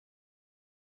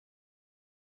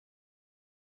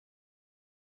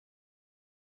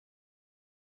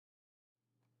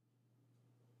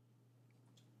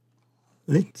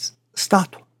Let's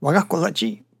start 我が子ラ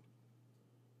ジ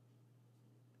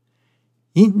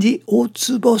In the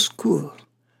Otsubo School,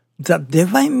 the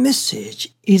divine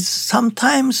message is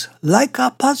sometimes like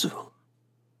a puzzle.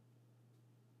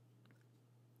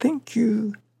 Thank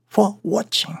you for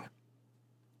watching.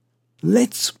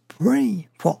 Let's pray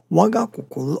for 我が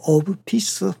心 of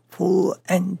peaceful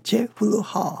and cheerful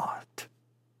heart.